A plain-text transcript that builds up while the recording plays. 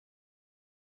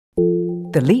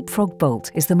The Leapfrog Bolt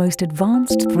is the most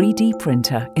advanced 3D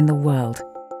printer in the world,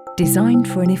 designed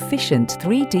for an efficient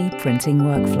 3D printing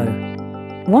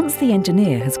workflow. Once the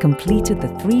engineer has completed the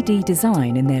 3D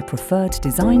design in their preferred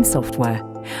design software,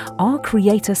 our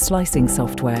Creator slicing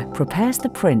software prepares the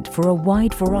print for a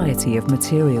wide variety of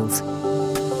materials.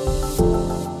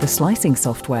 The slicing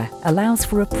software allows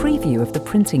for a preview of the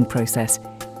printing process,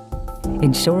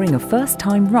 ensuring a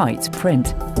first-time right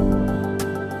print.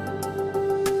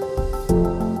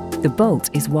 The bolt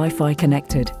is Wi-Fi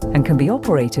connected and can be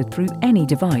operated through any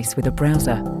device with a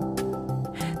browser.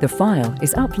 The file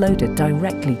is uploaded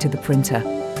directly to the printer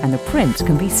and the print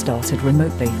can be started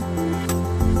remotely.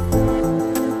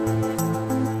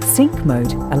 Sync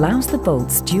mode allows the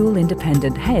bolt's dual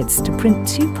independent heads to print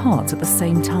two parts at the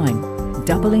same time,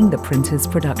 doubling the printer's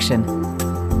production.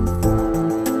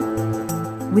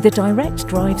 With a direct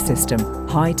drive system,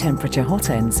 high temperature hot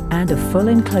ends and a full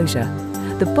enclosure,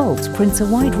 the bolt prints a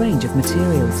wide range of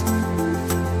materials.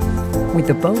 With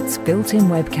the bolt's built-in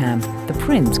webcam, the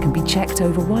print can be checked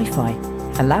over Wi-Fi,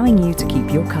 allowing you to keep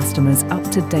your customers up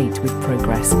to date with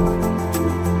progress.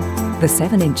 The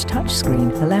 7-inch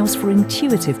touchscreen allows for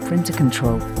intuitive printer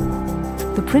control.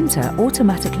 The printer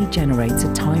automatically generates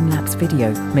a time-lapse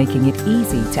video, making it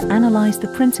easy to analyze the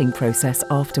printing process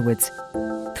afterwards.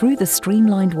 Through the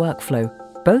streamlined workflow,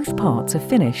 both parts are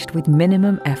finished with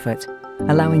minimum effort,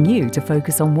 allowing you to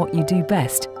focus on what you do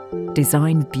best: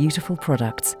 design beautiful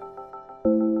products.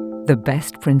 The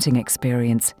best printing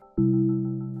experience.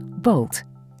 Bolt.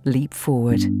 Leap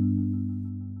forward.